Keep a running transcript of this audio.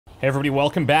Hey everybody,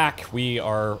 welcome back. We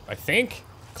are, I think,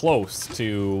 close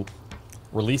to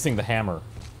releasing the hammer.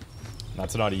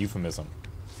 That's not a euphemism.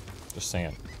 Just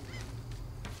saying.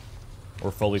 We're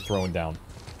fully thrown down.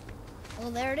 Well,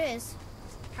 there it is.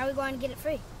 How are we going to get it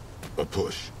free? A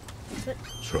push. But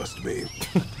Trust me.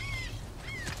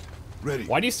 Ready.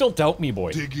 Why do you still doubt me,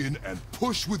 boy? Dig in and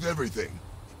push with everything.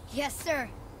 yes, sir.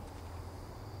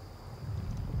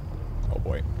 Oh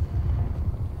boy.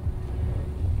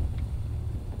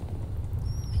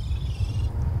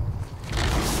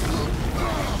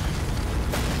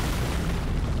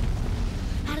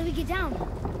 How do we get down?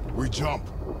 We jump.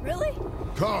 Really?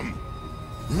 Come.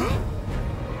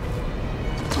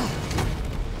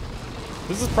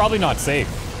 This is probably not safe.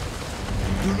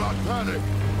 Do not panic.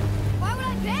 Why would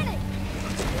I panic?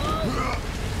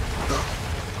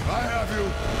 I have you.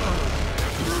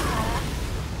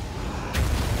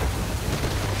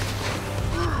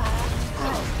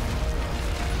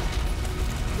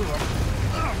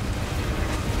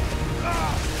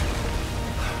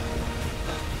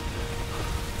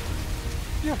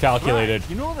 Calculated.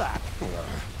 You know that.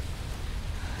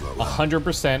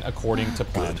 100% according to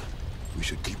plan. Good. We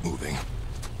should keep moving.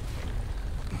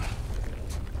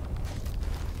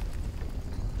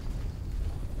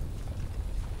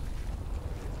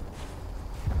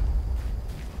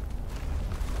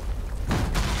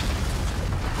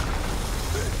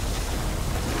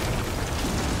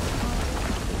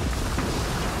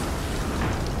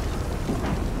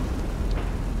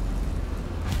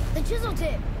 The chisel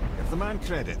tip. Give the man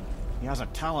credit. He has a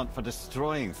talent for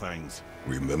destroying things.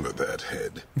 Remember that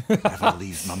head. Never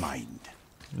leaves my mind.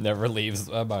 Never leaves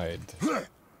my mind.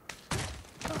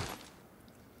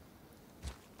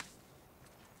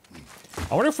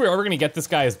 I wonder if we're ever gonna get this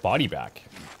guy's body back.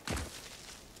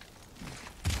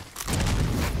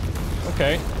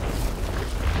 Okay.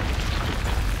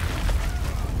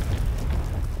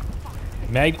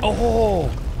 Oh!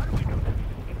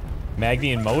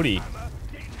 Magni and Modi.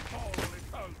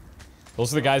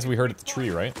 Those are the guys we heard at the tree,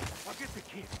 right?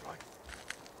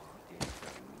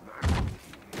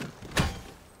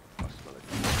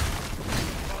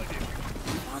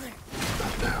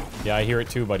 Yeah, I hear it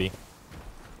too, buddy.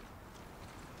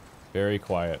 Very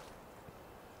quiet.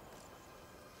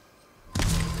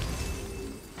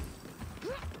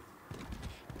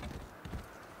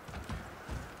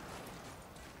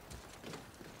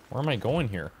 Where am I going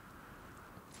here?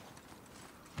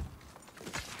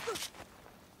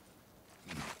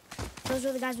 Those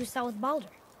were the guys we saw with Baldur.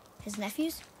 His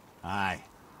nephews? Aye.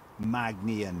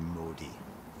 Magni and Modi.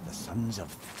 The sons of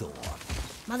Thor.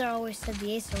 Mother always said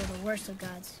the Aesir were the worst of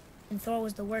gods. And Thor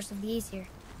was the worst of the Aesir.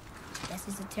 Guess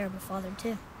he's a terrible father,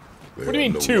 too. They What do you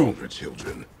mean, are no two? longer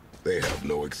children. They have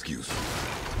no excuse.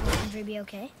 Will Andrew be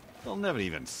okay? They'll never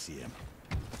even see him.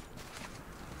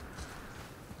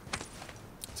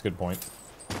 That's a good point.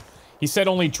 He said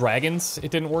only dragons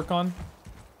it didn't work on.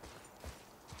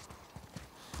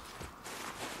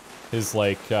 His,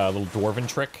 like, little dwarven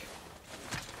trick.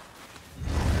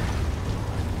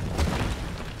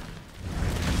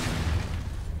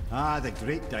 Ah, the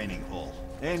great dining hall.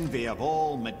 Envy of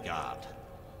all Midgard.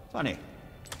 Funny.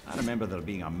 I remember there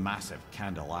being a massive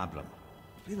candelabrum.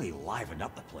 Really livened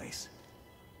up the place.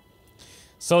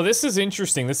 So this is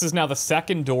interesting. This is now the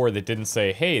second door that didn't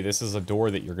say, hey, this is a door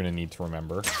that you're gonna need to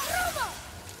remember.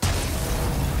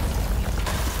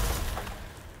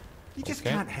 You just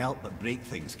Okay. can't help but break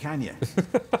things, can you?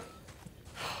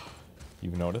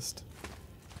 You've noticed?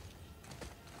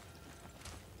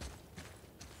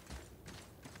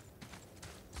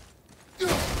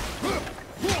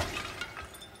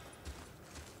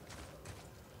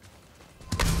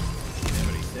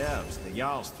 Memory serves. The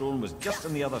Jarl's throne was just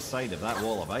on the other side of that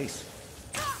wall of ice.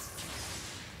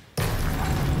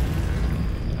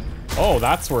 Oh,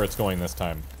 that's where it's going this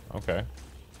time. Okay.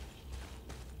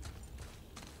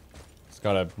 It's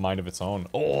got a mind of its own.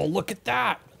 Oh, look at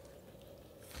that!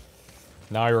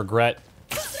 Now I regret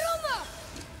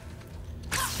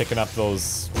picking up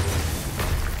those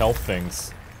health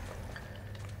things.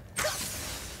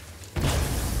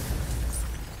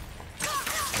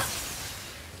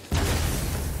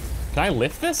 Can I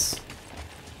lift this?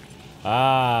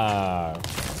 Ah.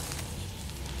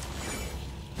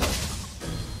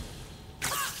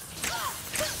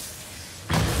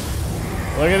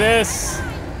 Look at this!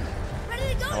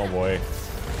 Ready to go? Oh boy.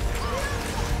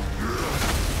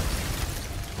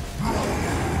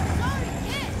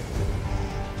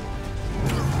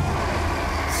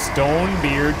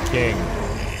 Stonebeard King.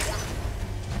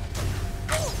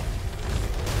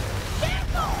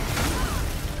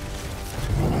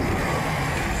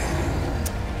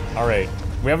 Alright.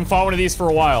 We haven't fought one of these for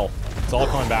a while. It's all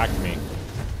coming back to me.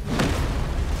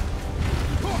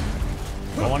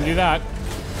 Don't want to do that.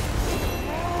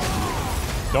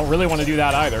 Don't really want to do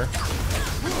that either.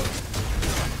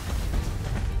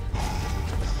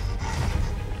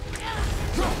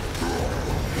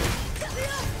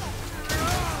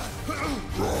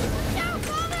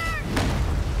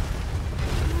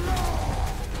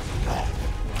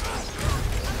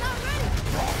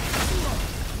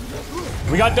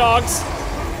 We got dogs.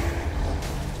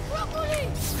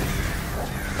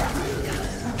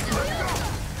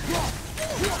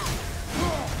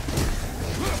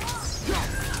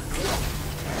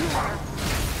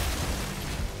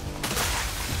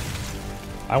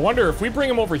 I wonder if we bring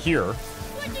him over here.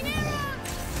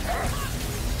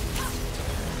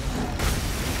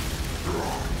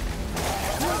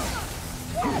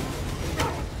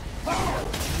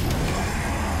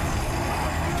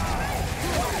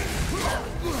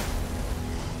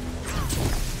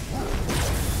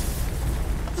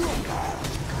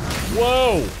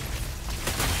 Whoa!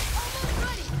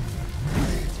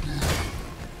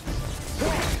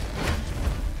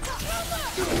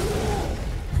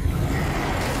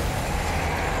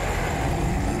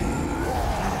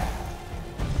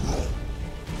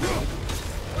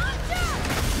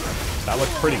 That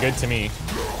looks pretty good to me.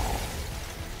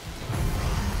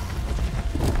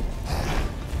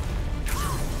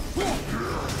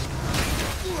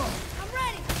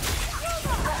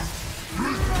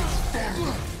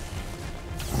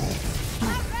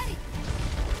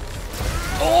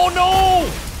 Oh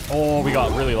no! Oh, we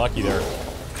got really lucky there.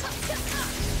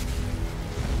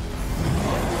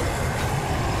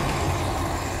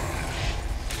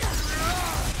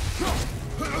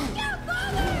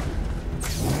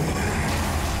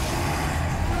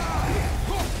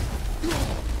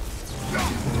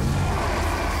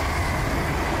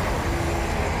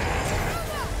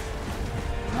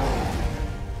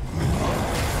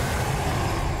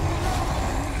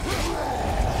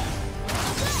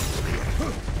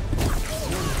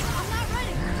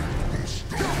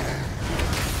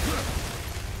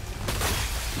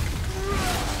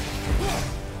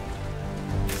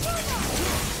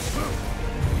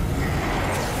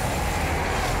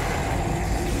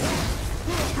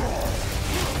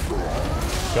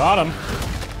 Got him.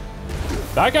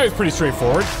 That guy was pretty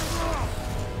straightforward. I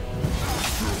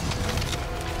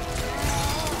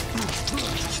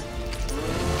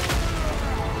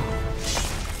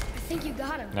think you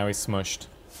got him. Now he's smushed.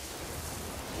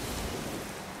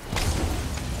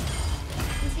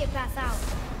 Let's get past out,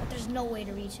 but there's no way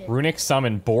to reach it. Runic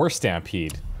summon Boar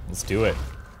Stampede. Let's do it.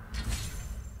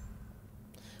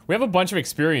 We have a bunch of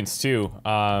experience too.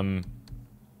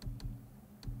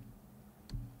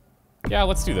 Yeah,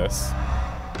 let's do this.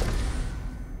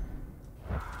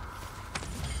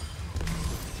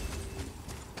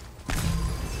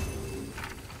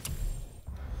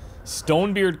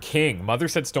 Stonebeard King. Mother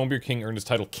said Stonebeard King earned his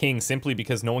title King simply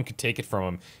because no one could take it from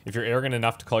him. If you're arrogant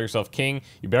enough to call yourself King,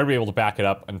 you better be able to back it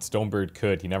up, and Stonebeard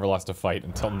could. He never lost a fight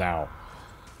until now.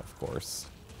 Of course.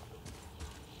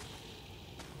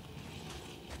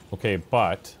 Okay,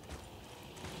 but...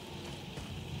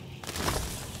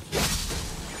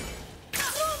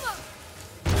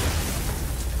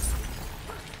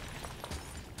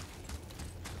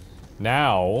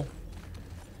 now...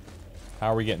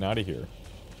 how are we getting out of here?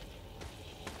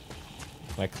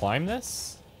 Can I climb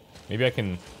this? Maybe I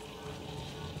can...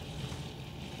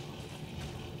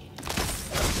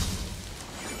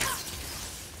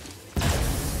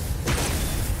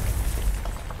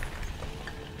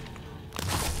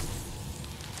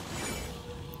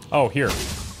 oh, here.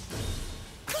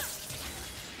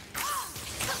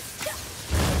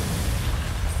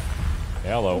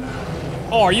 Hello.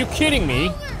 Oh, are you kidding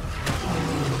me?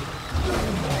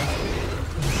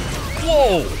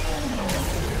 Whoa!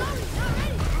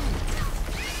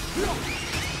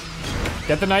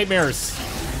 Get the nightmares.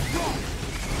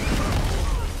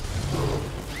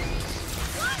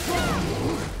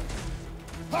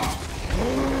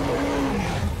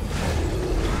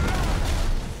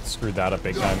 Screwed that up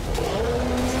big time.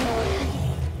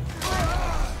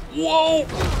 Whoa!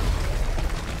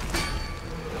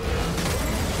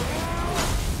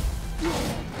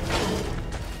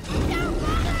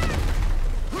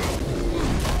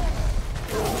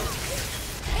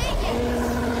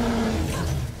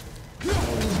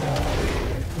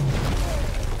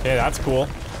 Okay, that's cool.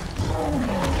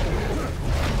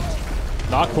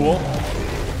 Not cool.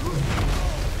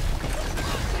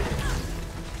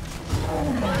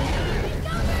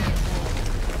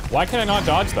 Why can I not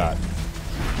dodge that?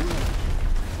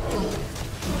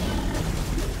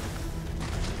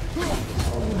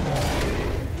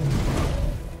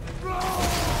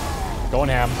 Going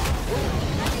ham.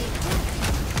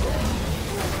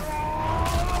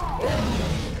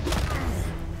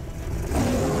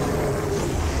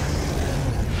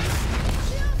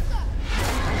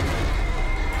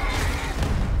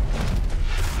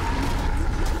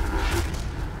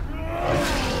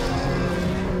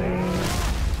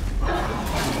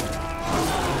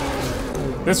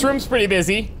 This room's pretty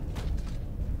busy.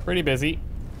 Pretty busy.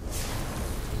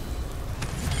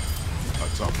 A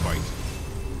tough fight.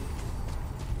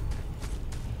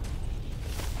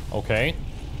 Okay.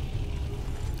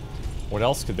 What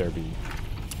else could there be?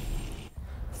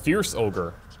 Fierce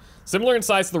Ogre. Similar in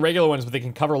size to the regular ones, but they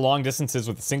can cover long distances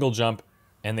with a single jump,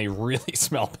 and they really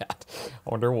smell bad. I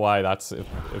wonder why that's, if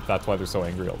that's why they're so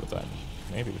angry all the time.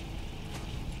 Maybe.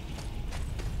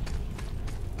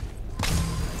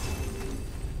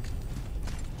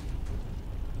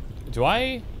 Do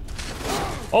I?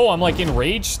 Oh, I'm like in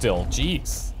rage still.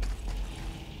 Jeez.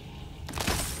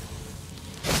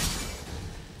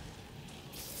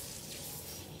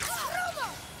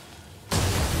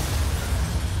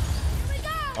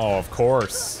 Oh, of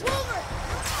course.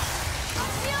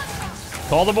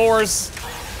 Call the boars.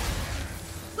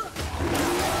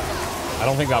 I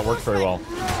don't think that worked very well.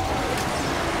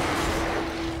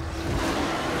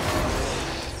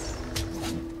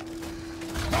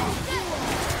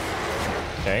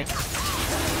 Okay.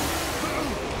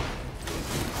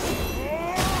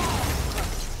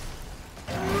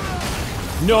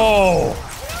 No!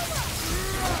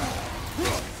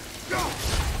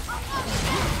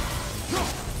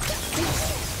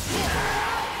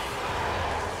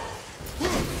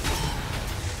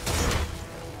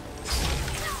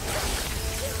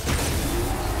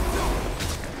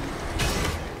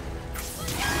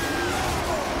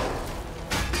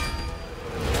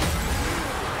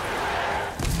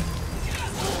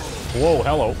 Whoa,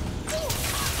 hello.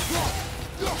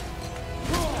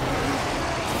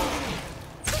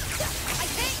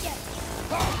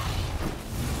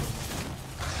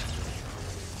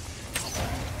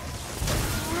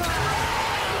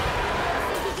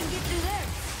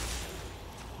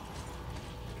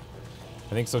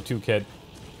 I think so too, kid.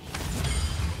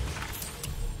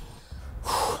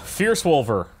 Fierce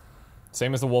Wolver.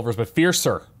 Same as the Wolvers, but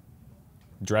fiercer.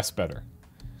 Dress better.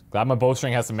 Glad my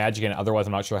bowstring has some magic in it, otherwise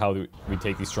I'm not sure how we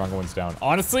take these stronger ones down.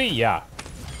 Honestly, yeah.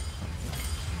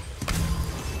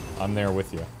 I'm there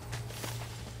with you.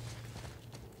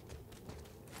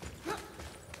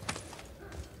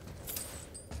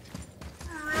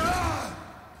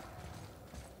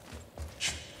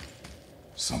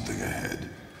 Something ahead.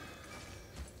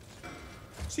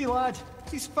 See, lad,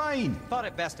 he's fine. Thought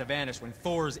it best to vanish when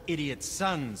Thor's idiot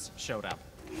sons showed up.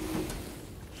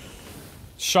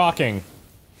 Shocking.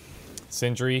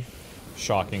 Sindri.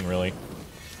 Shocking, really.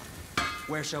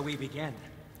 Where shall we begin?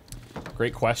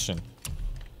 Great question.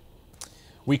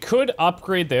 We could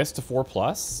upgrade this to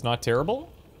 4+. Not terrible.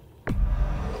 I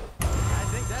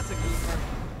think that's a good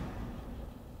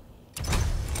one.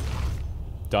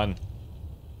 Done.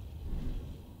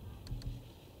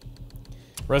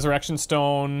 Resurrection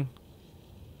Stone.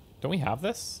 Don't we have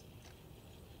this?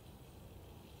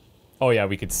 Oh yeah,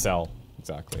 we could sell.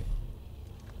 Exactly.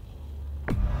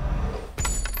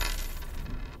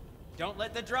 Don't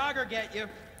let the Draugr get you.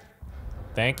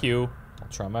 Thank you. I'll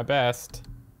try my best.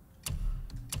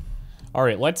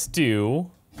 Alright, let's do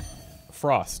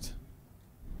Frost.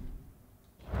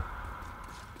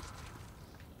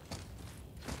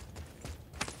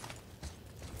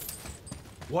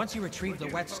 Once you retrieve the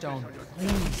whetstone,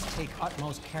 please take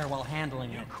utmost care while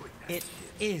handling it. It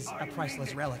is a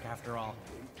priceless relic, after all.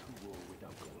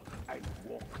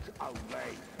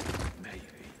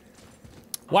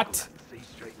 What?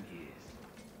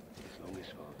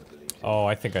 Oh,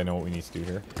 I think I know what we need to do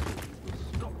here.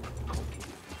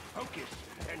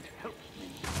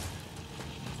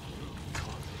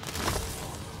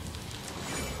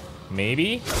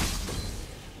 Maybe?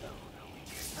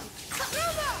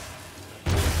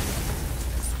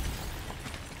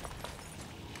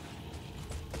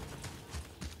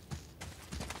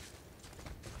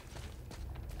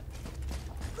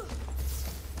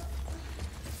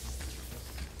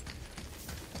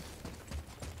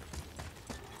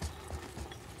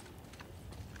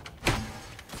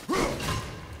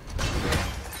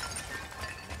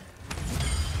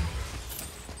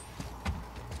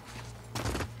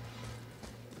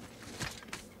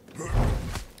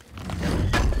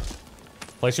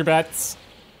 Place your bets.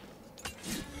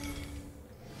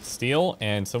 Steel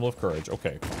and Symbol of Courage.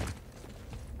 Okay.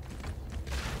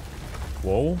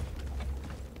 Whoa.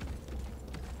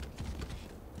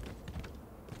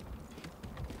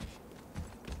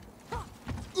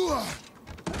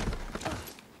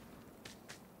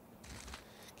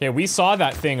 Okay, we saw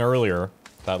that thing earlier.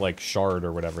 That, like, shard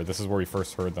or whatever. This is where we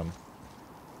first heard them.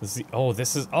 This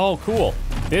is oh, cool.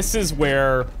 This is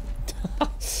where...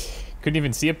 Couldn't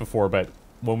even see it before, but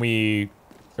when we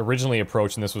originally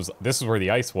approached, and this is where the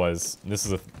ice was. This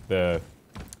is the...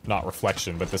 Not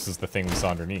reflection, but this is the thing we saw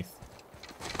underneath.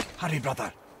 Hurry,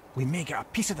 brother. We may get a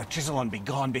piece of the chisel and be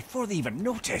gone before they even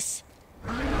notice.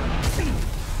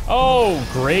 Oh,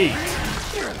 great.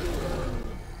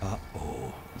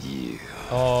 Uh-oh. Yeah.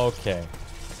 Okay.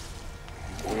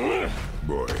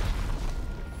 Boy.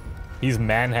 He's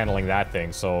manhandling that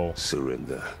thing, so...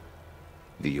 Surrender.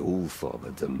 The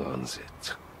All-Father demands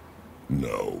it.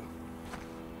 No.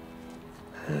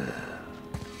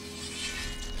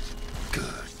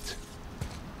 Good.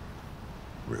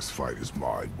 This fight is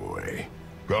mine, boy.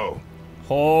 Go.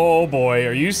 Oh boy,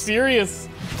 are you serious?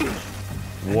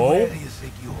 Whoa. Where do you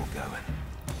think you're going?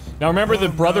 Now remember the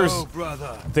brothers, No,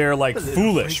 brother. they're like The little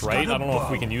foolish, freak's right? got I a don't know if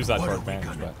we bow. can use that to What our are we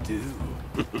advantage, gonna but... do?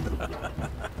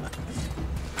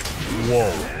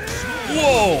 Whoa.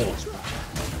 Whoa!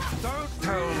 Don't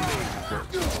tell me.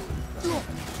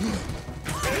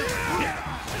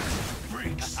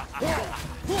 Freaks.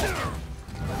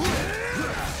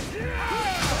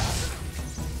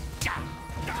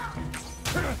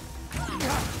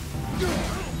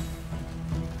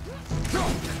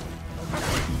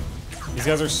 These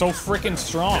guys are so freaking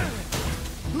strong.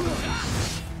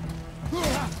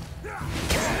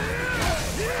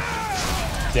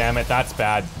 Damn it, that's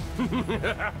bad.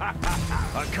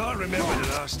 I can't remember the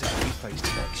last time we faced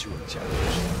an actual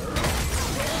challenge.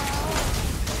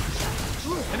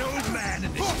 An old man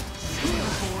and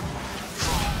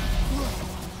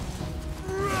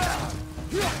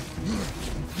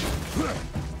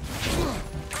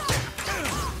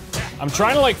I'm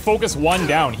trying to like focus one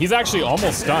down. He's actually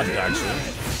almost stunned,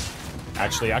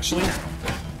 actually. Actually.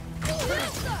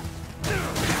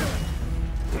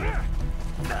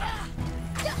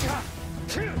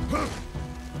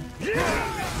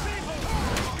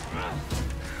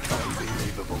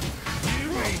 unbelievable. You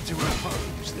need to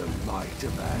oppose the might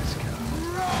of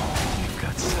Asgard. You've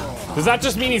got some. Does that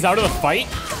just mean he's out of the fight?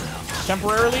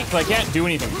 Temporarily? Because I can't do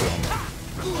anything to him.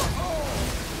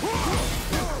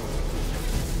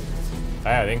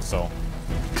 I think so.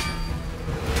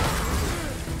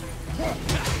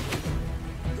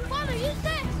 Father, use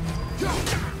this!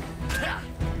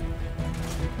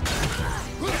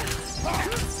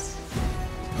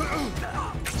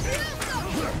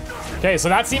 Okay, so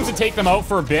that seems to take them out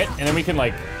for a bit, and then we can,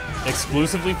 like,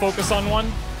 exclusively focus on one.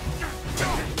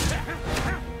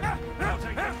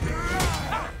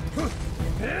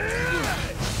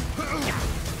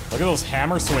 Look at those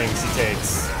hammer swings he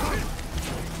takes.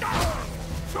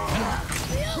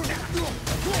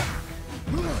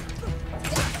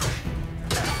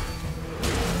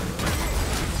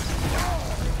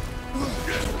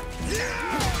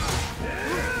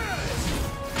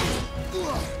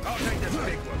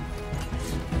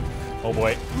 Oh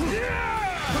boy.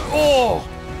 Oh!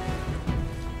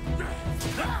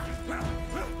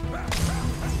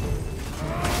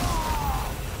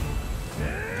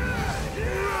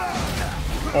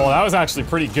 Oh, that was actually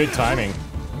pretty good timing.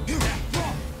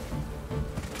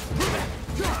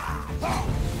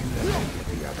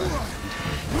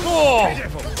 Oh!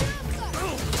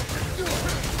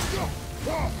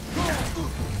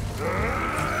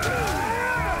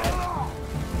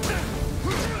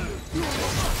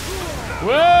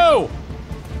 Whoa!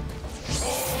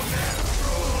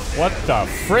 What the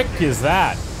frick is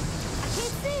that?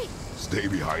 Stay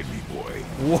behind me, boy.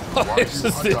 What? Why This you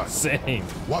is undone? insane.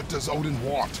 What does Odin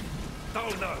want? Oh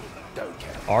no, don't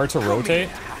care. R to rotate?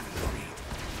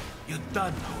 You're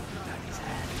done holding Daddy's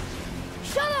hand.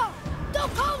 Shut up!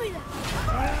 Don't call me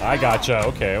that! I gotcha.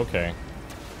 Okay, okay.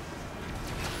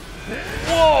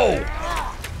 Whoa!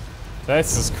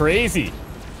 This is crazy.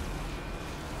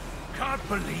 Can't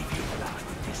believe you've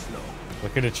lasted this long.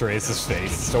 Look at Atreus'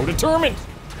 face. So determined.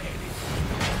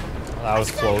 That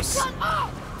was close. Shut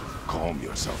up! Calm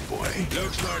yourself, boy.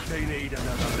 Looks like they need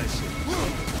another lesson.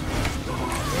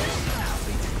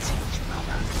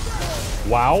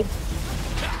 Wow.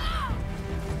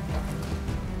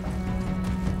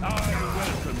 I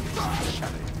welcome this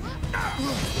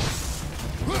challenge.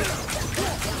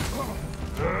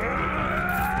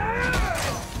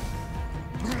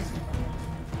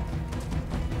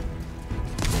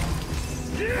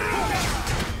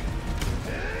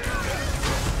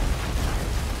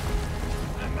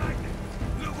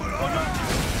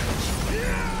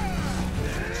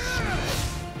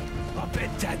 I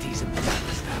bet Daddy's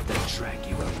embarrassed to have to drag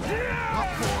you around.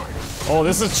 Oh,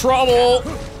 this is trouble.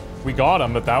 We got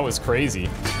him, but that was crazy.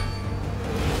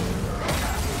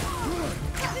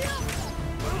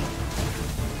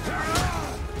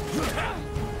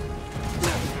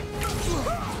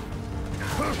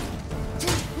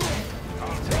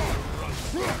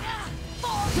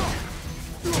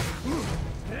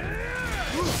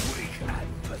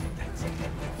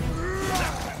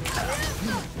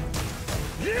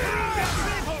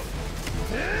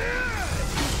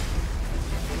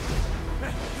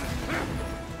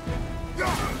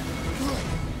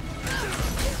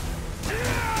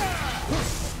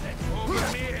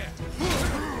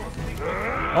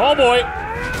 Oh boy!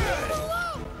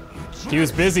 He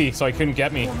was busy, so he couldn't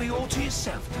get me.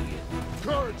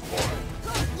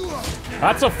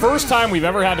 That's the first time we've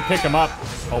ever had to pick him up.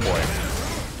 Oh boy.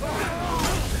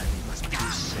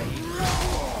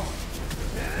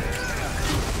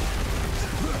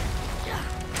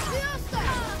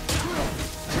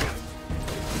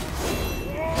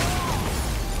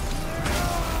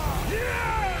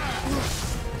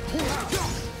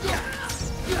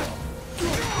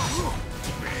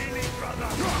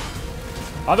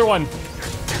 Other one.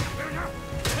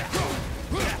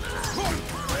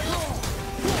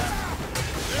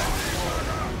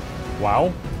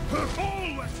 Wow.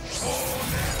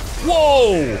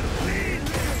 Whoa!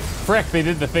 Frick, they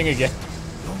did the thing again.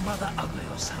 Your mother ugly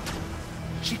or something.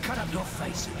 She cut up your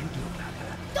face and you do about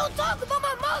her. Don't talk about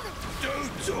my mother!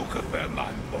 Don't talk about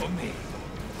my mommy.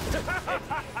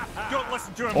 Don't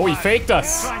listen to him. Oh, he faked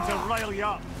us. Trying to rile you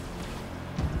up.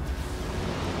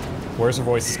 Where's her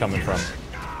voice coming from?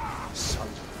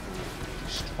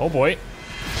 Oh boy.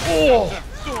 Oh!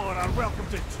 Door are welcome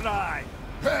to try.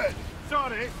 Head!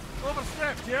 Sorry,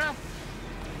 overstepped, yeah?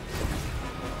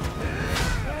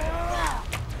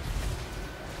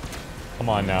 Come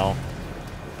on now.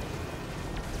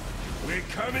 We're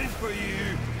coming for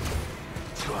you.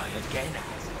 Try again.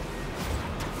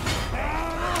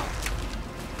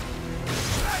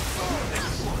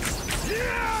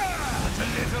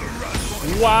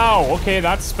 Wow, okay,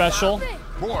 that's special.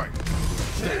 Boy,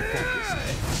 stay focused.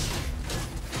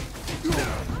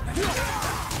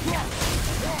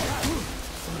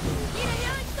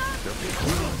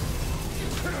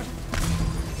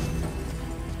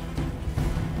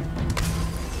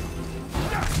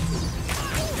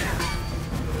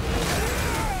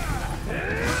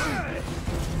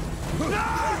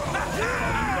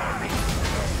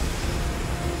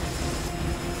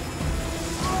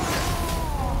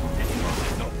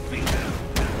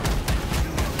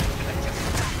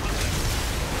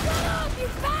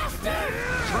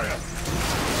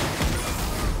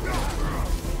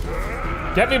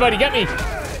 Get me, buddy, get me!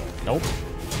 Nope.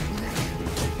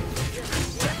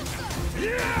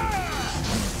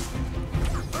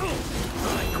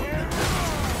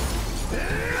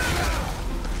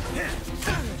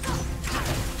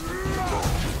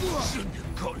 Shouldn't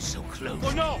have got so close.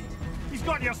 Oh no! He's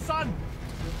got your son!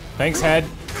 Thanks, head.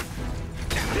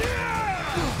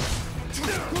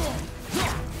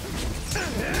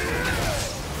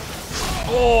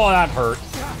 Oh, that hurt.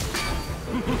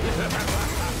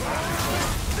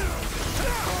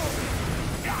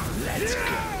 Let's go.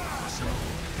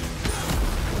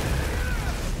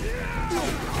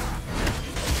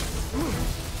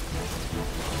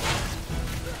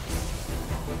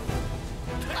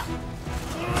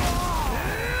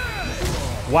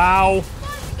 Wow.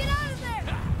 Get out of there!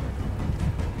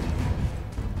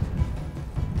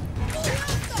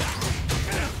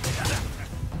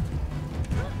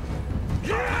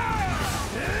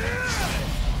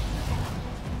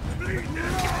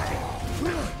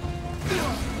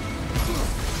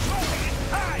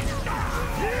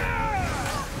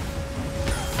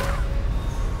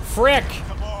 Frick!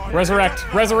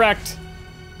 Resurrect! Resurrect!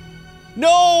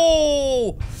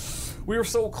 No! We were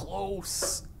so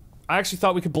close. I actually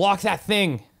thought we could block that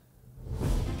thing.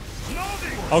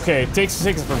 Okay, takes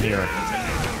it from here.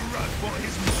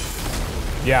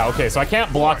 Yeah, okay, so I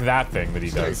can't block that thing that he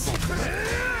does.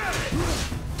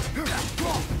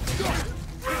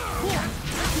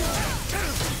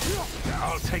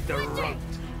 I'll take the rug.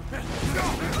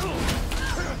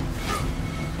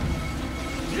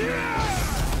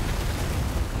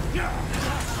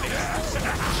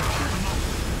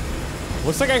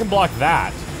 Looks like I can block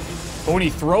that. But when he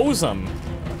throws them...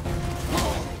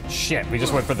 Shit, we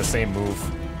just went for the same move.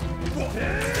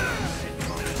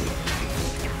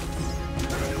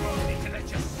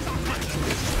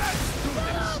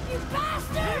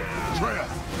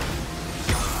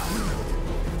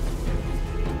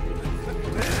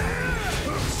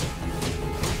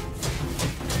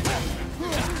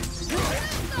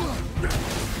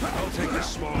 I'll take the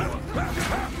small one.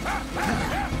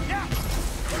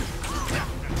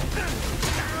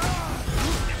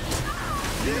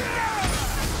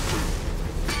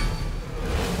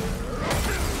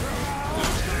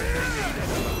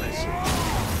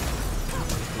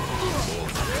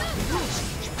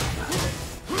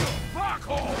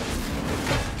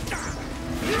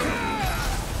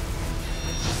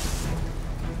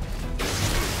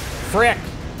 Frick!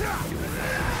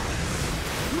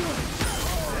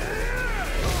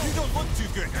 You don't look too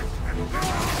good.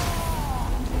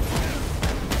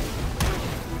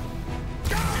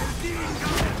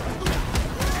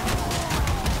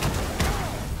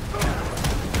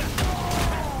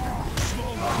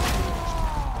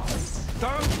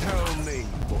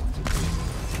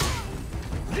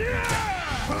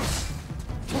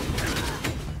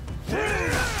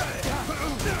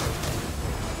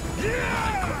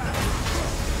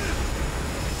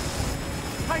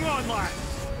 Hang on, lad.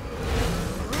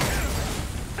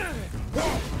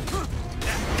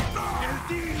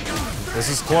 This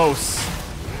is close.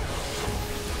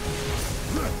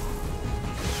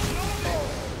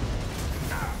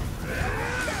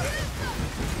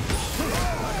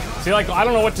 See, like, I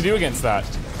don't know what to do against that.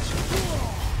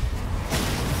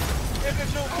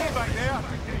 Everything's okay back there.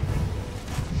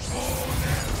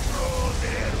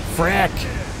 Frick!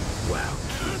 Well,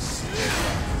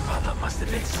 Mother must have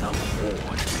been some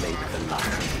war to make the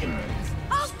last hindrance.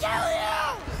 I'll kill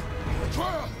you!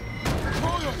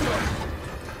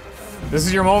 This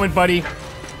is your moment, buddy.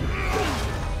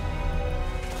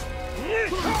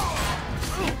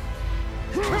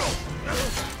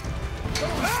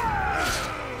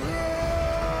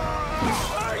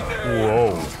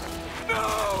 Whoa.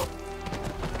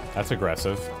 That's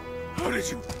aggressive. How did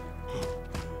you?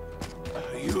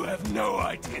 You have no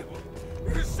idea.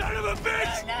 You son of a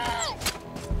bitch!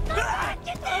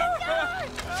 Get the gun!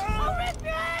 I'll rip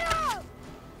your head off!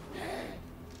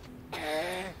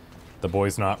 The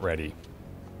boy's not ready.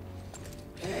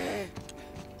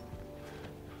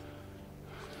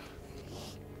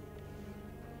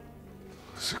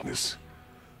 Sickness.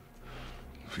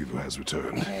 Fever has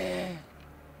returned.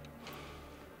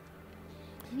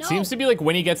 No, Seems to be like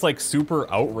when he gets like super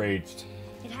outraged.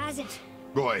 it hasn't.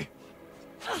 Roy,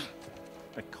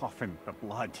 The coffin, the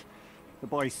blood. The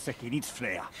boy's sick, he needs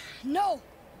Freya. No!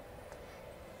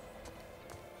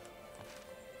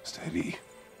 Steady.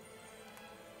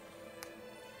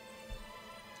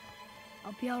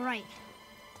 I'll be alright.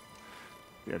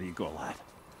 There you go, lad.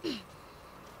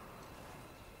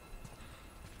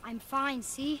 I'm fine,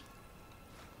 see?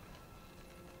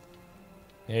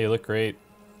 Yeah, you look great.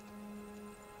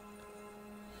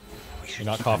 You're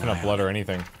not coughing up blood or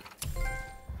anything.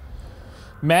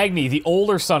 Magni, the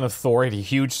older son of Thor, had a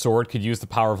huge sword, could use the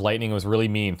power of lightning, and was really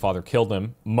mean. Father killed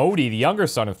him. Modi, the younger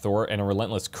son of Thor, and a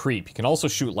relentless creep. He can also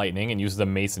shoot lightning and uses a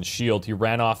mace and shield. He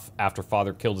ran off after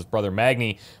Father killed his brother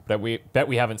Magni, but we bet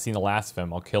we haven't seen the last of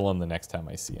him. I'll kill him the next time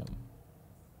I see him.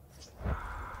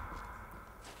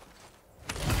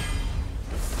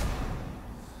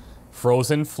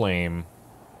 Frozen Flame.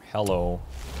 Hello.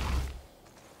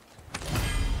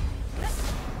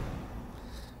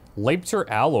 Leipter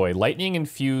alloy,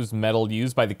 lightning-infused metal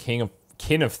used by the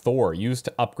kin of Thor, used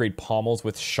to upgrade pommels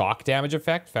with shock damage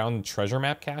effect, found in treasure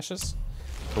map caches.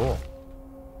 Cool.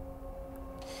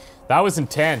 That was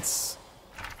intense.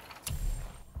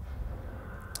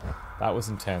 That was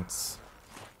intense.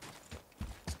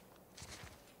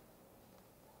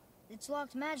 It's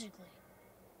locked magically.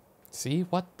 See?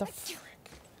 What the frick?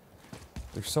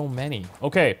 There's so many.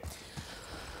 Okay.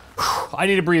 I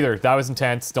need a breather. That was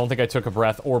intense. Don't think I took a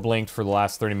breath or blinked for the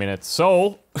last 30 minutes.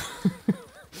 So,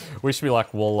 wish me luck.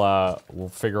 We'll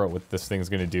figure out what this thing's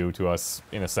gonna do to us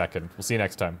in a second. We'll see you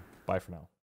next time. Bye for now.